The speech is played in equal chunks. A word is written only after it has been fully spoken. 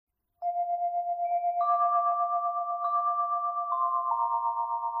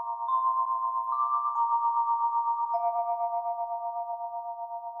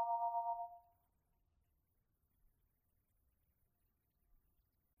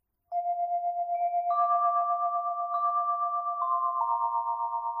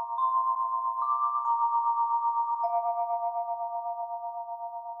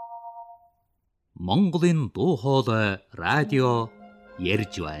Монголын дуу хоолой радио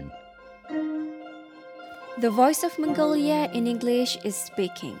ярьж байна. The Voice of Mongolia in English is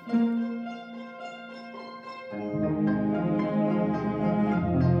speaking.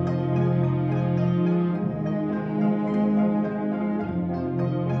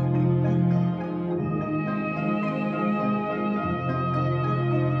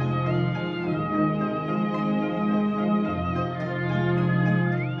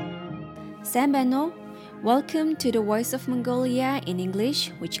 Sambano, welcome to the Voice of Mongolia in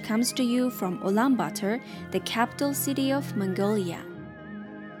English, which comes to you from Ulaanbaatar, the capital city of Mongolia.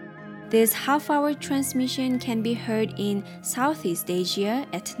 This half-hour transmission can be heard in Southeast Asia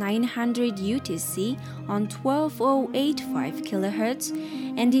at 900 UTC on 12085 kHz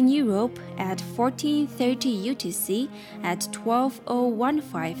and in Europe at 1430 UTC at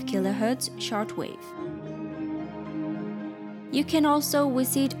 12015 kHz shortwave. You can also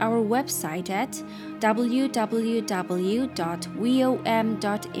visit our website at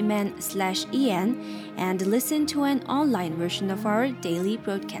www.vom.imen/en and listen to an online version of our daily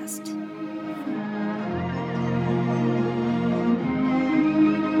broadcast.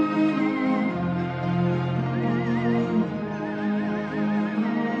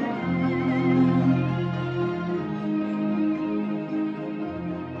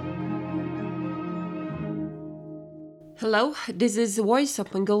 Hello, this is Voice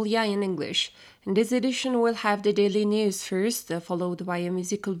of Mongolia in English. In this edition, we'll have the daily news first, followed by a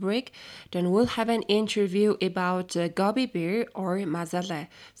musical break. Then we'll have an interview about Gobi bear or mazale.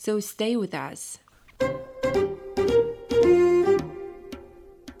 So stay with us.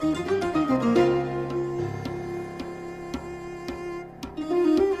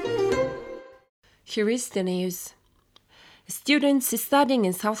 Here is the news. Students studying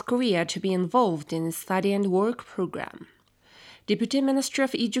in South Korea to be involved in the study and work program. Deputy Minister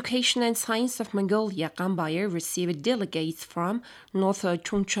of Education and Science of Mongolia, Gambayer, received delegates from North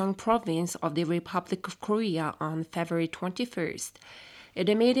Chungcheong Province of the Republic of Korea on February 21st. At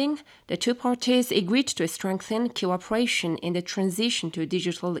the meeting, the two parties agreed to strengthen cooperation in the transition to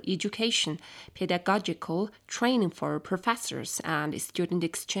digital education, pedagogical training for professors, and student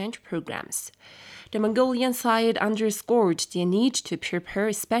exchange programs. The Mongolian side underscored the need to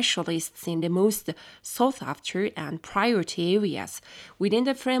prepare specialists in the most sought-after and priority areas within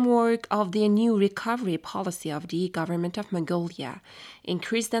the framework of the new recovery policy of the government of Mongolia,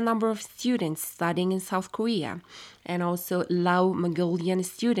 increase the number of students studying in South Korea, and also allow Mongolian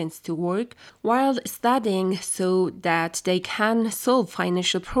students to work while studying so that they can solve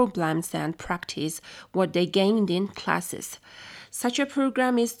financial problems and practice what they gained in classes. Such a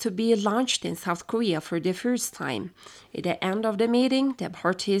program is to be launched in South Korea for the first time. At the end of the meeting, the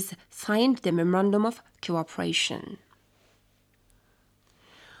parties signed the Memorandum of Cooperation.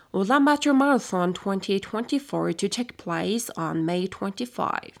 Ulaanbaatar Marathon 2024 to take place on May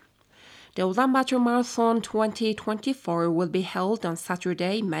 25. The Ulaanbaatar Marathon 2024 will be held on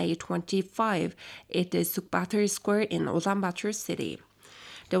Saturday, May 25 at the Sukbatar Square in Ulaanbaatar city.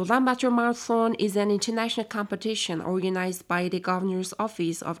 The Ulaanbaatar Marathon is an international competition organized by the Governor's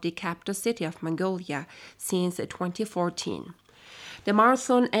Office of the capital city of Mongolia since 2014. The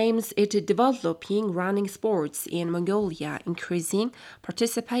marathon aims at developing running sports in Mongolia, increasing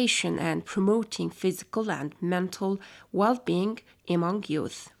participation and promoting physical and mental well-being among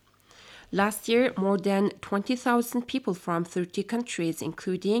youth. Last year, more than 20,000 people from 30 countries,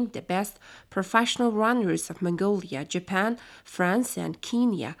 including the best professional runners of Mongolia, Japan, France, and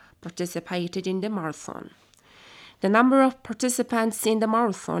Kenya, participated in the marathon. The number of participants in the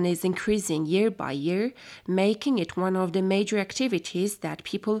marathon is increasing year by year, making it one of the major activities that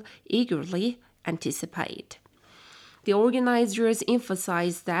people eagerly anticipate. The organizers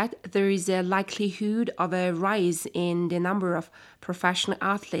emphasize that there is a likelihood of a rise in the number of professional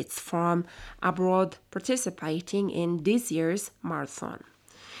athletes from abroad participating in this year's marathon.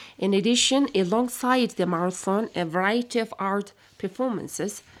 In addition, alongside the marathon, a variety of art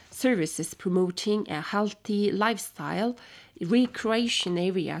performances, services promoting a healthy lifestyle, recreation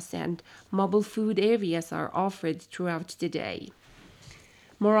areas, and mobile food areas are offered throughout the day.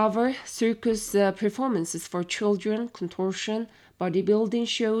 Moreover, circus performances for children, contortion, bodybuilding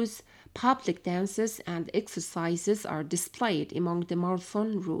shows, public dances, and exercises are displayed among the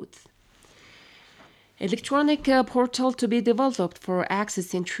marathon route. Electronic portal to be developed for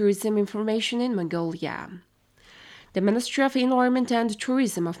accessing tourism information in Mongolia. The Ministry of Environment and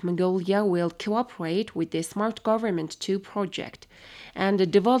Tourism of Mongolia will cooperate with the Smart Government 2 project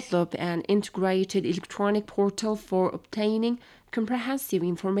and develop an integrated electronic portal for obtaining comprehensive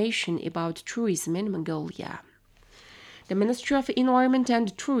information about tourism in Mongolia. The Ministry of Environment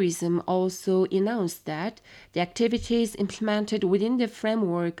and Tourism also announced that the activities implemented within the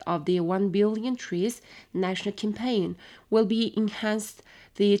framework of the 1 Billion Trees national campaign will be enhanced,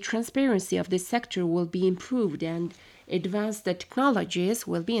 the transparency of the sector will be improved, and advanced technologies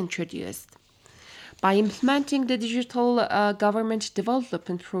will be introduced. By implementing the Digital Government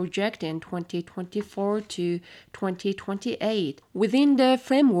Development Project in 2024 to 2028, within the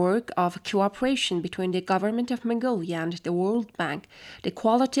framework of cooperation between the Government of Mongolia and the World Bank, the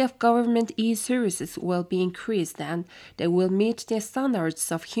quality of government e-services will be increased, and they will meet the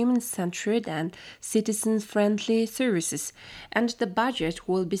standards of human-centered and citizen-friendly services, and the budget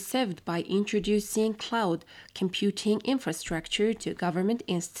will be saved by introducing cloud computing infrastructure to government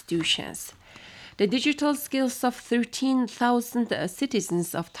institutions. The digital skills of 13,000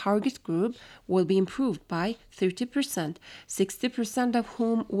 citizens of target group will be improved by 30%, 60% of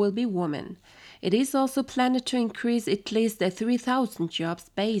whom will be women. It is also planned to increase at least 3,000 jobs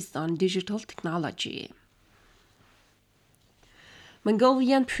based on digital technology.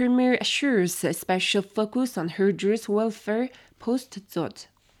 Mongolian Premier assures a special focus on herders' welfare post-Dzud.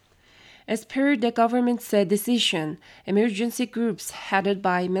 As per the government's decision, emergency groups headed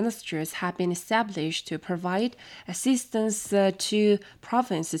by ministers have been established to provide assistance to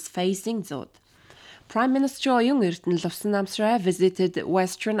provinces facing Dzud. Prime Minister Oyun Lofsenamsra visited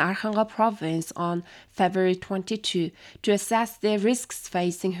western Arkhanga province on February 22 to assess the risks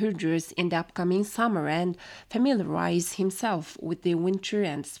facing herders in the upcoming summer and familiarize himself with the winter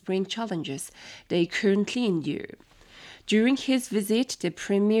and spring challenges they currently endure. During his visit, the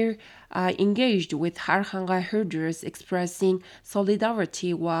Premier engaged with Arkhanga herders, expressing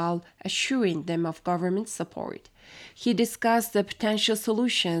solidarity while assuring them of government support. He discussed the potential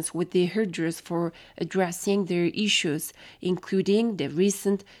solutions with the herders for addressing their issues, including the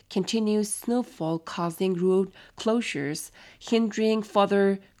recent continuous snowfall causing road closures, hindering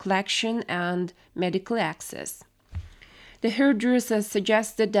fodder collection and medical access. The herders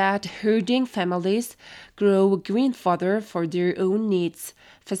suggested that herding families grow green fodder for their own needs,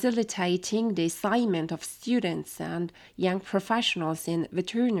 facilitating the assignment of students and young professionals in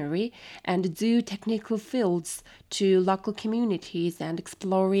veterinary and zootechnical fields to local communities, and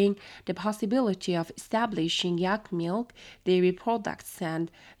exploring the possibility of establishing yak milk, dairy products, and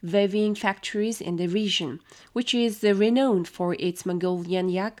weaving factories in the region, which is renowned for its Mongolian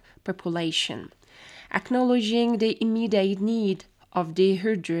yak population. Acknowledging the immediate need of the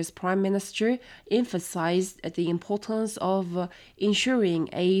herders, Prime Minister emphasized the importance of ensuring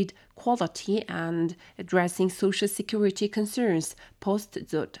aid quality and addressing social security concerns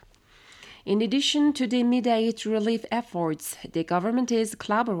post-Dzud. In addition to the immediate relief efforts, the government is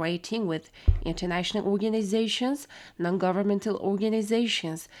collaborating with international organizations, non-governmental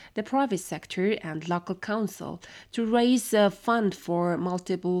organizations, the private sector, and local council to raise a fund for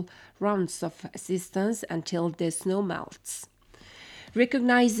multiple rounds of assistance until the snow melts.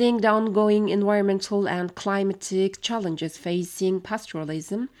 Recognizing the ongoing environmental and climatic challenges facing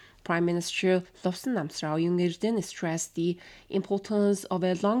pastoralism, Prime Minister Lofsenamsra stressed the importance of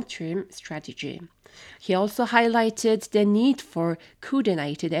a long-term strategy. He also highlighted the need for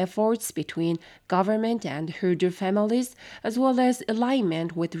coordinated efforts between government and herder families, as well as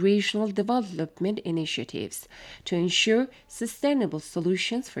alignment with regional development initiatives to ensure sustainable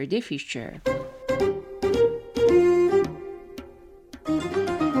solutions for the future.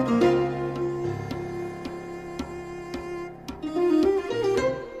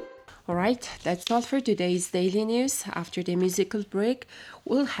 Alright, that's all for today's daily news. After the musical break,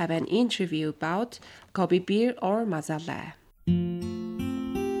 we'll have an interview about Kobe beer or mazala.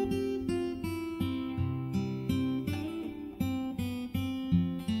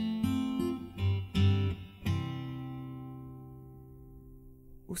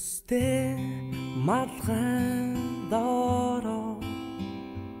 Үстэй малгайн доороо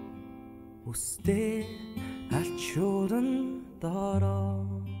үстэй ачуурн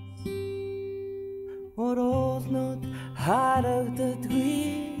доороо Оролнод харагддаггүй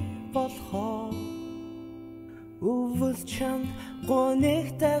болохоо өвөл чанд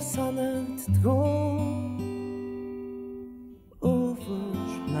гонигтай санагддгөө өвөл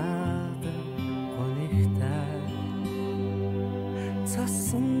надад гонигтай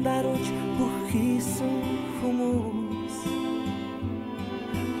цасан дарууч бүх хийсэн хүмүүс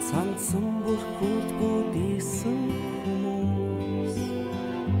цанцсан бүрхүүдгүй дисэн хүмүүс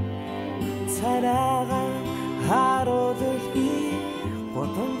царайгаа харуулах би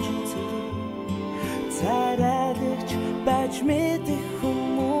годомч цэвэр царайлагч байж мэдэх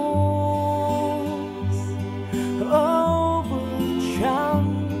хүмүүс өвөл чам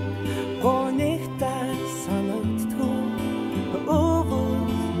гонигтай санагддгөө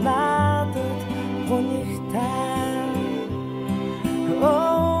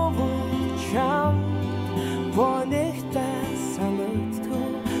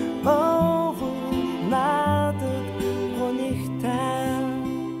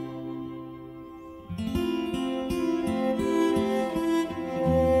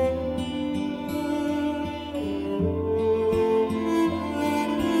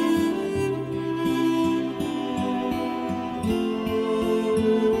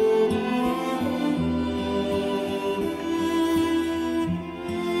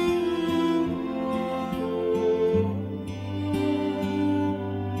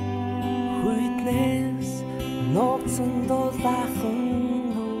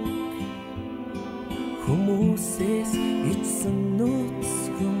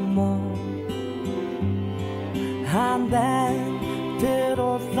ben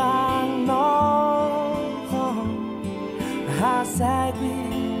들어랑 너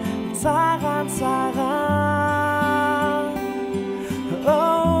하세기 사랑 참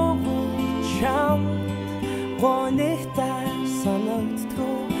원했다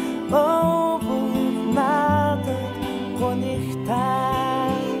선언도 나도 원했다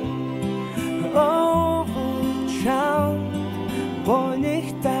참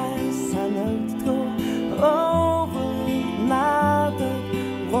원했다 선언도 나도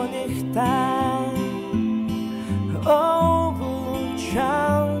원했다 참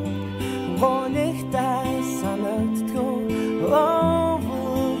원했다 선언도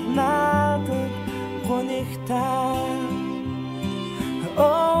나도 원했다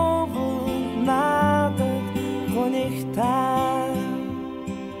나도 원했다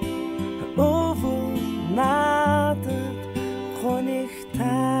나도 원했다.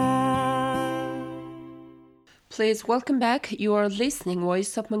 Please welcome back. You are listening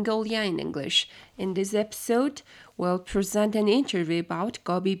Voice of Mongolia in English. In this episode, we'll present an interview about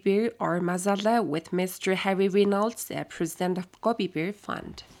Gobi Bear or Mazala with Mr. Harry Reynolds, the president of Gobi Bear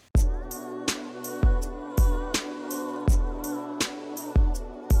Fund.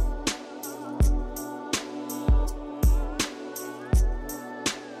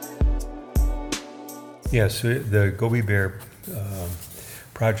 Yes, the Gobi Bear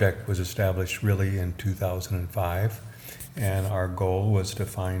project was established really in 2005, and our goal was to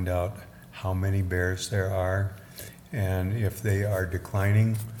find out how many bears there are and if they are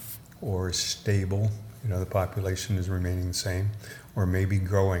declining or stable, the population is remaining the same, or maybe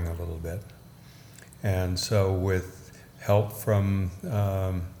growing a little bit. And so with help from,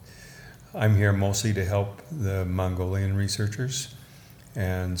 I'm here mostly to help the Mongolian researchers,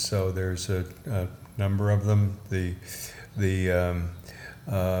 and so there's a number of them. The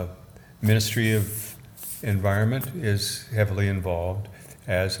Ministry of Environment is heavily involved,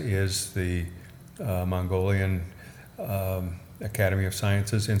 as is the Mongolian Academy of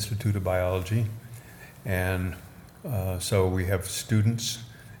Sciences Institute of Biology, and so we have students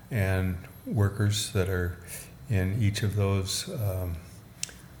and workers that are in each of those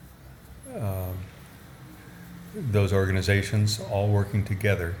organizations, all working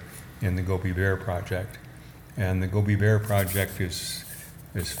together in the Gobi Bear Project. And the Gobi Bear Project is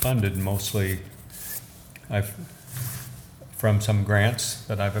funded mostly from some grants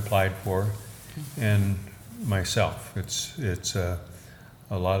that I've applied for, and myself. It's a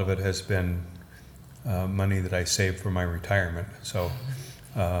lot of it has been money that I saved for my retirement. So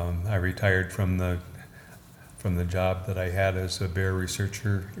I retired from the job that I had as a bear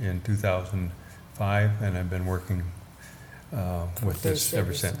researcher in 2005, and I've been working with this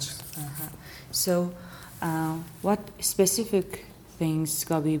ever since. So, what specific things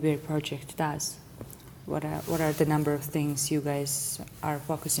Gobi Bear Project does? What are the number of things you guys are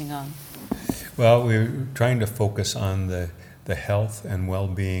focusing on? Well, we're trying to focus on the health and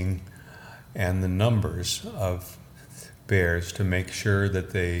well-being and the numbers of bears to make sure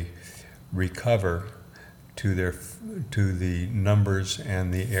that they recover to the numbers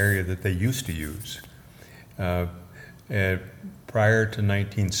and the area that they used to use. Prior to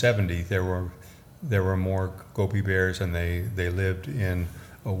 1970, there were more Gobi bears, and they lived in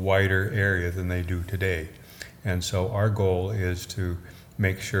a wider area than they do today. And so our goal is to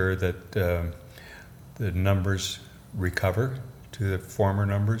make sure that the numbers recover to the former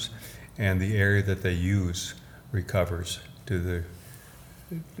numbers, and the area that they use recovers to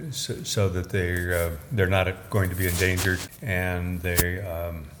so that they're not going to be endangered, and they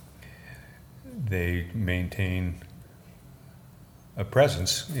maintain a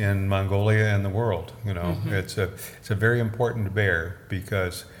presence in Mongolia and the world. It's a very important bear,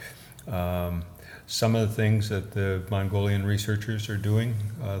 because some of the things that the Mongolian researchers are doing,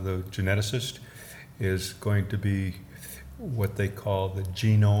 the geneticist, is going to be what they call the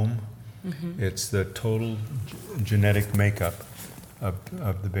genome. It's the total genetic makeup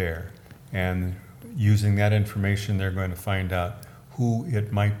of the bear, and using that information, they're going to find out who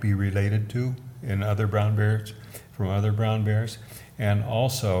it might be related to in other brown bears, from other brown bears, and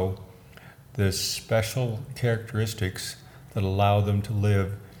also the special characteristics that allow them to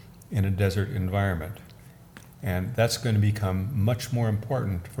live in a desert environment. And that's going to become much more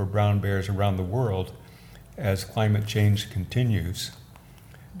important for brown bears around the world as climate change continues,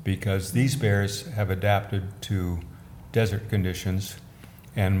 because these bears have adapted to desert conditions,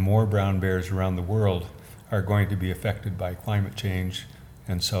 and more brown bears around the world are going to be affected by climate change.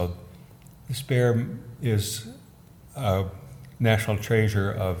 And so this bear is a national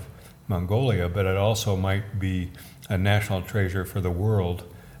treasure of Mongolia, but it also might be a national treasure for the world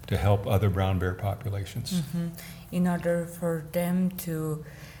to help other brown bear populations. In order for them to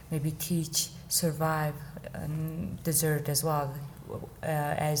maybe survive desert as well,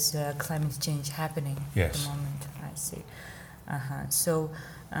 as climate change happening at the Yes. moment. I see. So,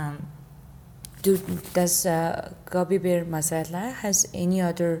 does Gobi bear masala has any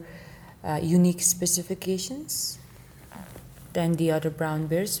other unique specifications than the other brown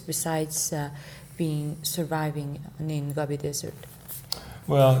bears besides being surviving in Gobi Desert?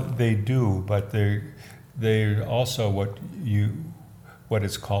 Well, they do, but they're also what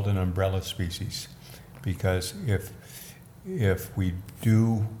is called an umbrella species, because if we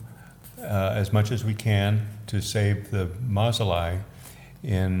do as much as we can to save the Masalai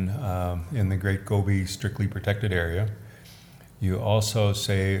in the Great Gobi Strictly Protected Area, you also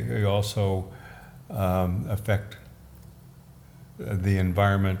affect the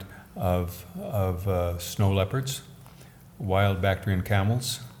environment of snow leopards, wild Bactrian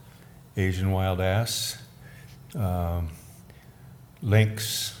camels, Asian wild ass,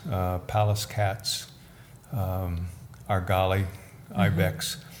 lynx, Pallas cats, argali,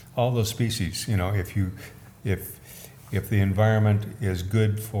 ibex, all those species. You know, if the environment is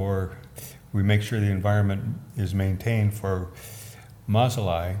good we make sure the environment is maintained for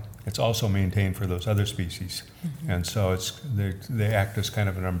Masalai, it's also maintained for those other species. And so they act as kind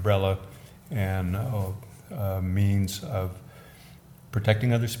of an umbrella and a means of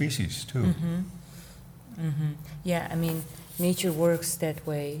protecting other species too. Yeah, I mean, nature works that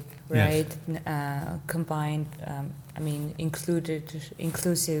way, right? Combined,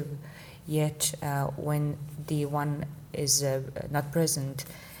 inclusive, yet when the one is not present,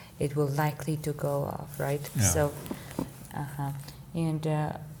 it will likely to go off, right? Yeah. So, and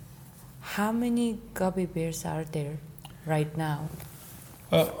how many Gobi bears are there right now?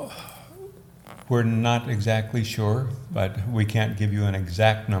 We're not exactly sure, but we can't give you an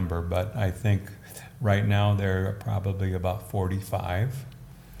exact number, but I think right now there are probably about 45.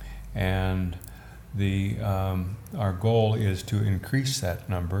 And our goal is to increase that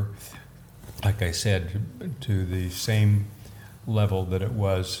number, like I said, to the same level that it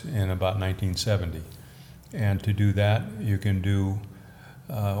was in about 1970. And to do that, you can do,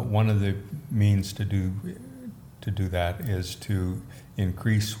 one of the means to do that is to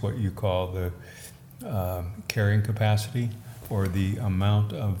increase what you call the carrying capacity, or the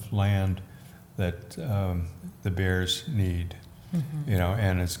amount of land that the bears need. You know,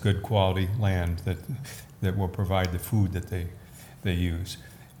 and it's good quality land that will provide the food that they use.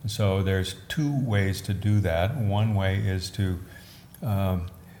 So there's two ways to do that. One way is to,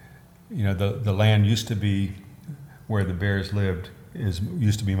 the land used to be where the bears lived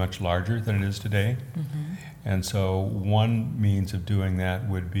used to be much larger than it is today. And so one means of doing that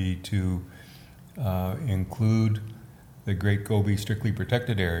would be to include the Great Gobi Strictly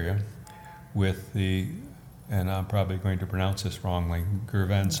Protected Area with and I'm probably going to pronounce this wrongly,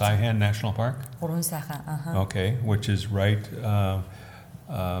 Gurvan Saihan National Park. Okay, which is right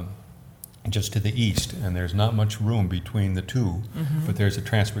just to the east, and there's not much room between the two, but there's a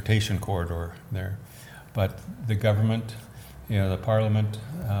transportation corridor there. But the government, the parliament,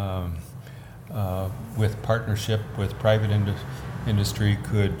 with partnership with private industry,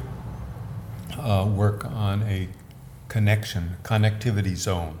 could work on a connectivity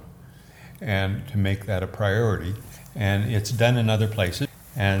zone, and to make that a priority. And it's done in other places.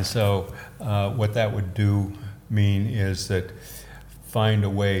 And so what that would mean is that find a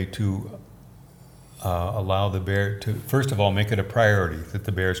way to allow the bear to, first of all, make it a priority that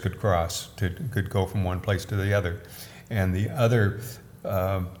the bears could could go from one place to the other. And the other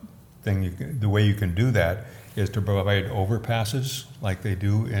thing, the way you can do that is to provide overpasses like they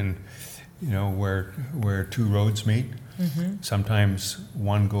do in, where two roads meet. Sometimes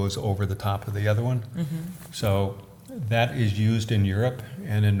one goes over the top of the other one. So that is used in Europe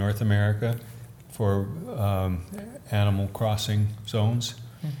and in North America for animal crossing zones.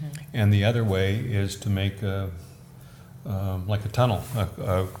 And the other way is to make like a tunnel,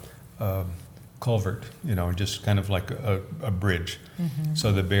 a culvert, just kind of like a bridge.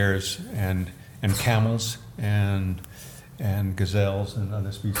 So the bears and camels and gazelles and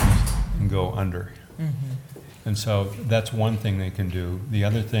other species can go under. And so that's one thing they can do. The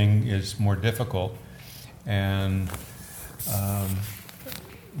other thing is more difficult and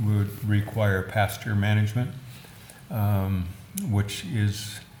would require pasture management, which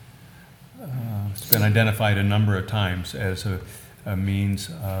is it's been identified a number of times as a means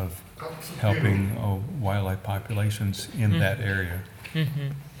of helping wildlife populations in that area.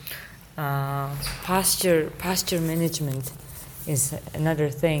 Pasture management is another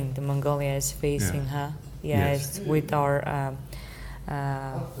thing the Mongolia is facing, huh? Yes, with our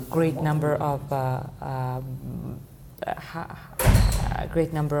great number of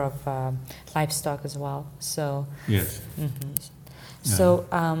livestock as well. So Yes. so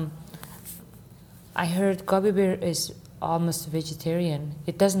I heard Gobi bear is almost vegetarian.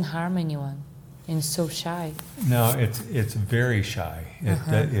 It doesn't harm anyone, and it's so shy. No, it's very shy.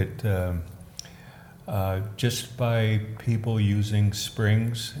 Just by people using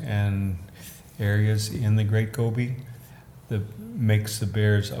springs and areas in the Great Gobi, makes the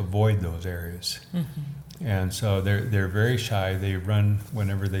bears avoid those areas. And so they're very shy. They run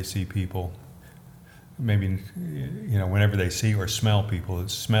whenever they see people. Maybe whenever they see or smell people.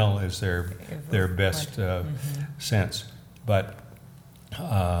 Smell is their best sense. But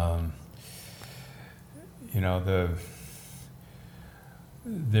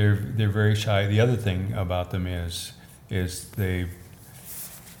they're very shy. The other thing about them is they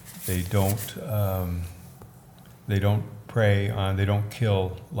don't prey on, they don't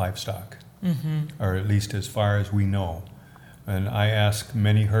kill livestock, or at least as far as we know. And I asked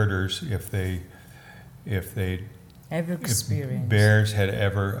many herders if bears had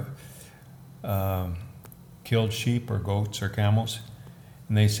ever killed sheep or goats or camels,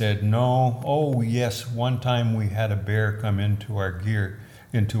 and they said no. Oh yes, one time we had a bear come into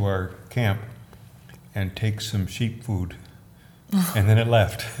our camp and take some sheep food. And then it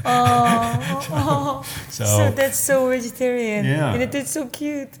left. So that's so vegetarian. Yeah. And it's so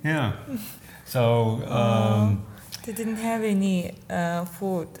cute. Yeah. So They didn't have any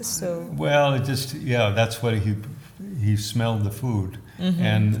food, so. well, it just that's what he smelled the food,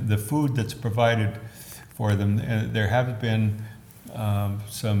 and the food that's provided for them. There have been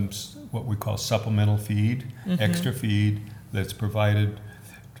some what we call supplemental feed, extra feed that's provided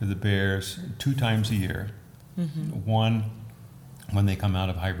to the bears 2 times a year. One when they come out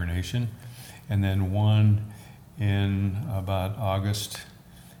of hibernation, and then one in about August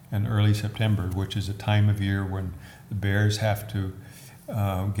and early September, which is a time of year when the bears have to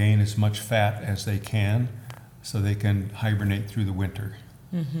gain as much fat as they can so they can hibernate through the winter.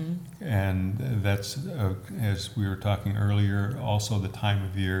 And that's, as we were talking earlier, also the time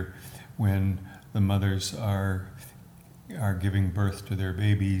of year when the mothers are giving birth to their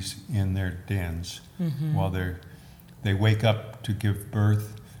babies in their dens while they wake up to give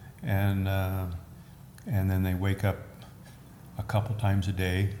birth, and then they wake up a couple times a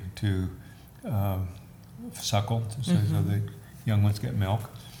day to suckle, so the young ones get milk.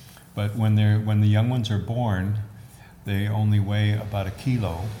 But when the young ones are born, they only weigh about 1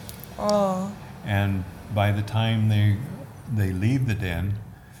 kilo. And by the time they leave the den,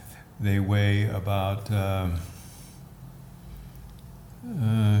 they weigh about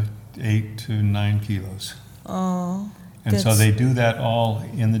 8 to 9 kilos. And so they do that all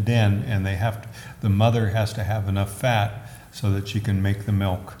in the den, and the mother has to have enough fat so that she can make the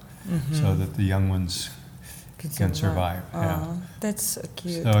milk, so that the young ones can survive. That's so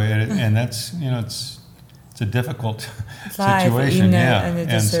cute. So and that's it's a difficult situation.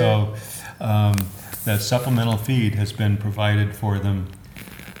 And so that supplemental feed has been provided for them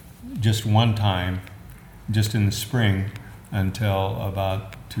just one time, just in the spring, until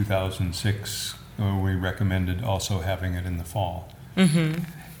about 2006. We recommended also having it in the fall.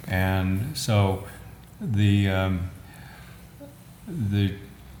 And so the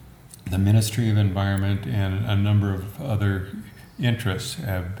Ministry of Environment and a number of other interests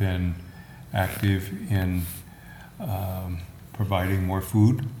have been active in providing more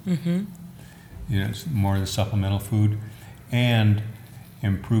food, more of the supplemental food, and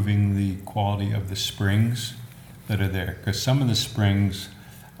improving the quality of the springs that are there. Because some of the springs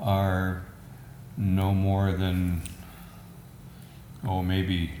are no more than,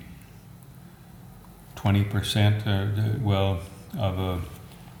 maybe 20% of a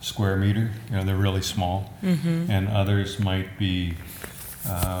square meter. They're really small. And others might be,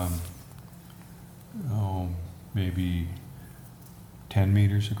 maybe 10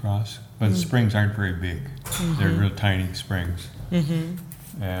 meters across. But the springs aren't very big. They're real tiny springs.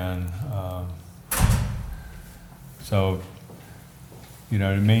 And so,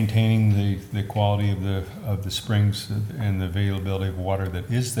 maintaining the quality of the springs and the availability of water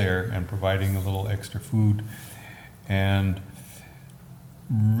that is there, and providing a little extra food, and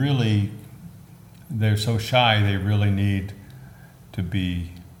really, they're so shy. They really need to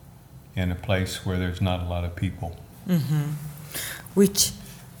be in a place where there's not a lot of people, which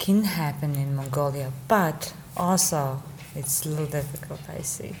can happen in Mongolia, but also it's a little difficult, I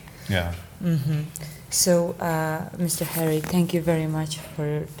see. Yeah. So, Mr. Harry, thank you very much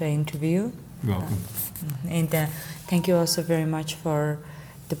for the interview. You're welcome. And thank you also very much for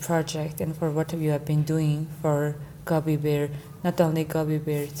the project and for what you have been doing for Gummy Bear, not only Gummy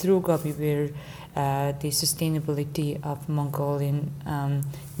Bear, through Gummy Bear, the sustainability of Mongolian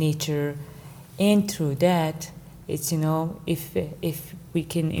nature, and through that, it's if we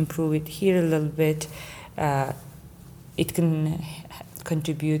can improve it here a little bit, it can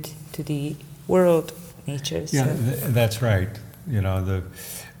contribute to the world nature. Yeah, that's right. The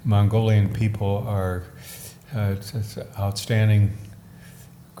Mongolian people are it's an outstanding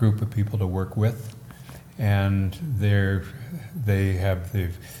group of people to work with, and they have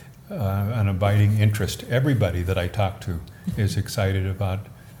an abiding interest. Everybody that I talk to is excited about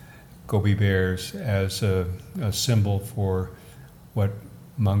gobi bears as a symbol for what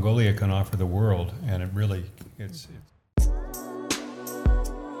Mongolia can offer the world, and it's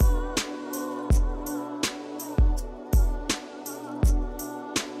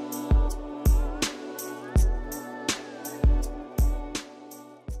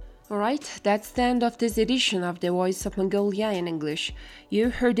Alright, that's the end of this edition of The Voice of Mongolia in English. You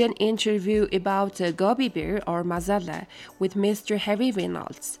heard an interview about gobi bear or mazala with Mr. Harry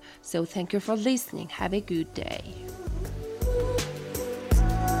Reynolds. So thank you for listening. Have a good day.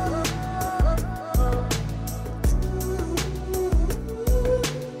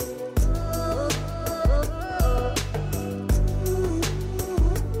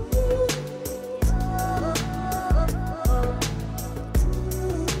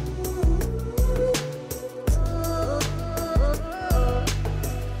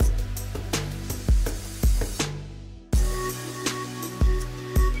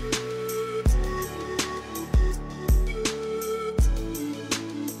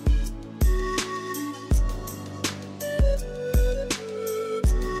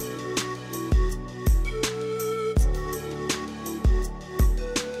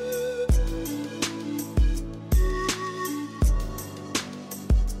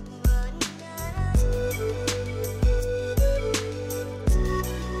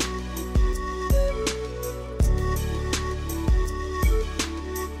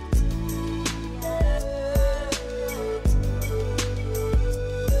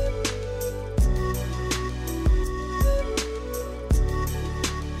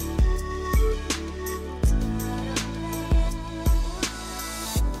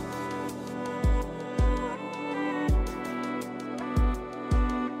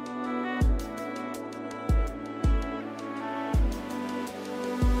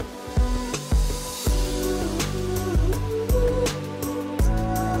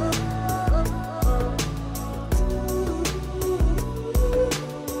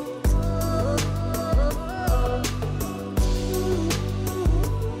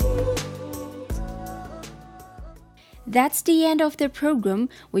 That's the end of the program,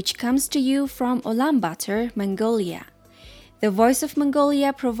 which comes to you from Ulaanbaatar, Mongolia. The Voice of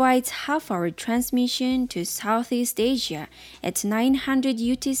Mongolia provides half-hour transmission to Southeast Asia at 900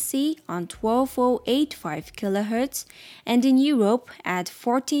 UTC on 12085 kHz and in Europe at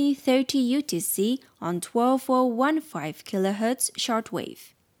 1430 UTC on 12015 kHz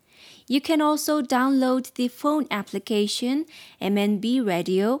shortwave. You can also download the phone application MNB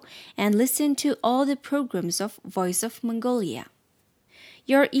Radio and listen to all the programs of Voice of Mongolia.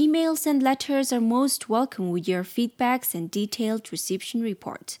 Your emails and letters are most welcome with your feedbacks and detailed reception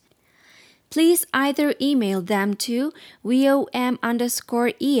report. Please either email them to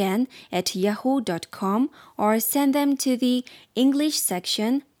vom_en@yahoo.com or send them to the English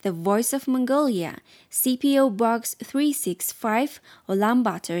section, The Voice of Mongolia, CPO Box 365,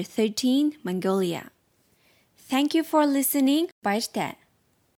 Ulaanbaatar 13, Mongolia. Thank you for listening. Bye.